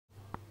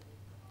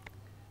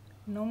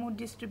Normal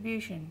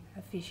distribution,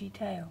 a fishy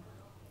tale.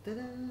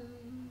 Ta-da!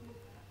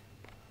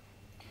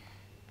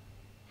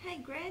 Hey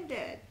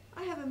Grandad,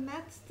 I have a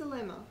maths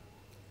dilemma.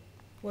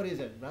 What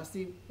is it,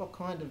 Rusty? What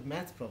kind of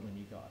maths problem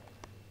you got?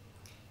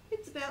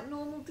 It's about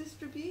normal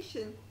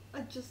distribution.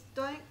 I just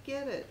don't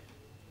get it.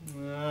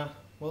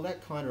 Well,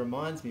 that kind of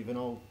reminds me of an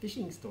old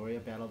fishing story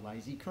about a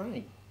lazy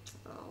crane.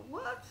 Oh,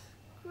 what?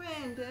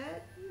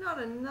 Grandad,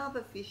 not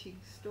another fishing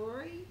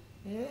story.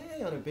 Yeah,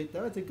 hang on a bit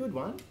though, it's a good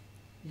one.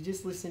 You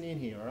just listen in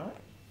here, alright?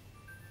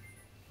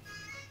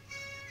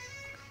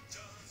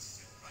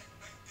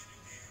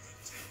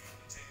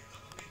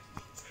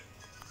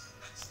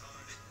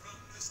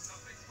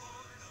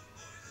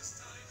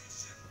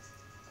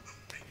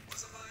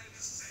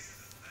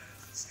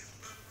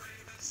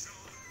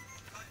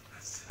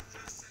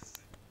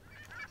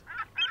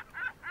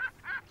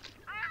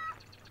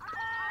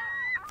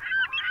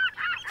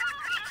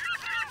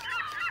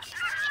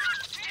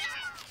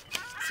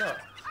 So,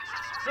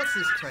 what's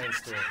this crane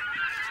story?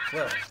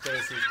 Well,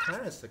 there's this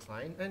Clarence the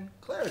crane and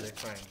Clara the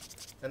crane,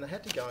 and they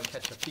had to go and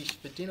catch a fish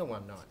for dinner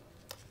one night.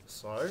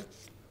 So,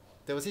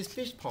 there was this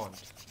fish pond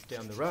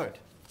down the road.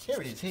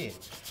 Here it is here.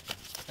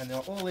 And there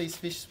were all these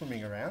fish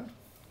swimming around,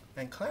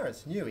 and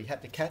Clarence knew he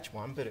had to catch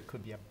one, but it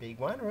could be a big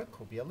one or it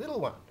could be a little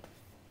one.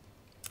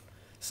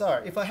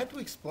 So, if I had to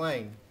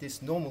explain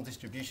this normal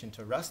distribution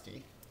to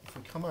Rusty, if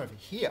we come over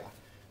here,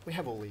 we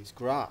have all these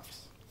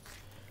graphs.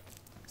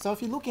 So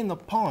if you look in the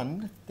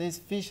pond, there's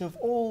fish of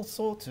all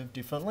sorts of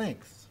different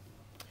lengths.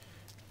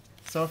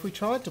 So if we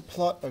tried to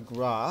plot a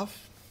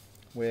graph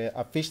where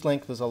a fish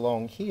length was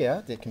along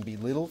here, there can be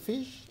little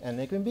fish and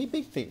there can be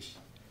big fish.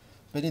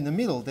 But in the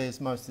middle, there's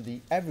most of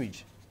the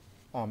average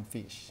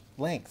fish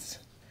lengths.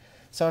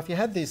 So if you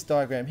had this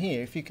diagram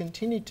here, if you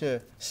continue to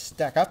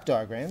stack up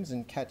diagrams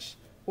and catch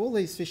all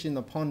these fish in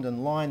the pond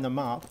and line them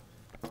up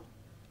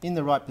in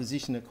the right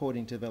position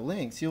according to their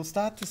lengths, you'll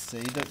start to see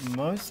that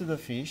most of the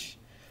fish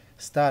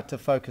start to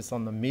focus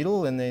on the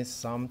middle and there's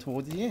some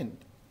towards the end.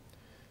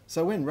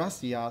 So when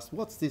Rusty asked,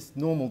 what's this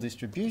normal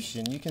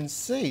distribution, you can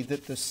see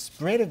that the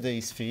spread of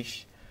these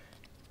fish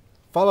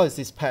follows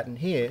this pattern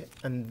here,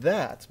 and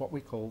that's what we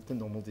call the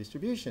normal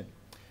distribution.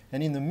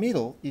 And in the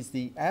middle is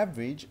the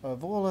average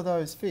of all of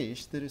those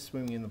fish that are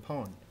swimming in the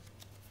pond.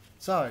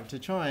 So to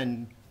try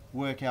and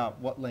work out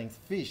what length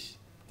fish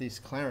this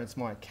Clarence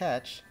might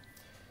catch,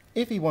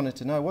 if he wanted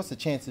to know what's the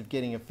chance of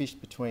getting a fish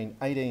between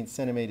 18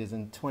 centimetres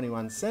and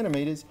 21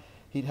 centimetres,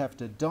 he'd have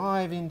to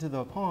dive into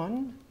the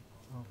pond.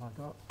 Oh, have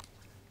I got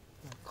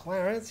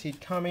Clarence? He'd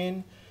come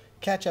in,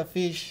 catch a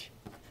fish,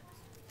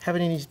 have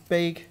it in his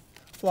beak,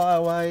 fly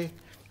away.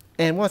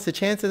 And what's the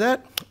chance of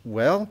that?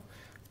 Well,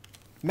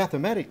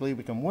 mathematically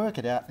we can work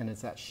it out, and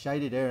it's that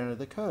shaded area of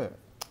the curve.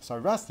 So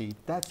Rusty,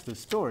 that's the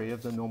story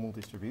of the normal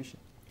distribution.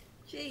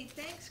 Gee,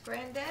 thanks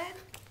Grandad.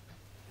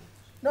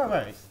 No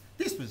worries.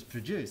 This was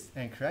produced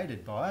and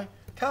created by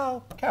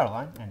Carl,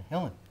 Caroline and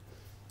Helen.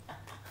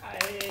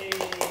 Hey.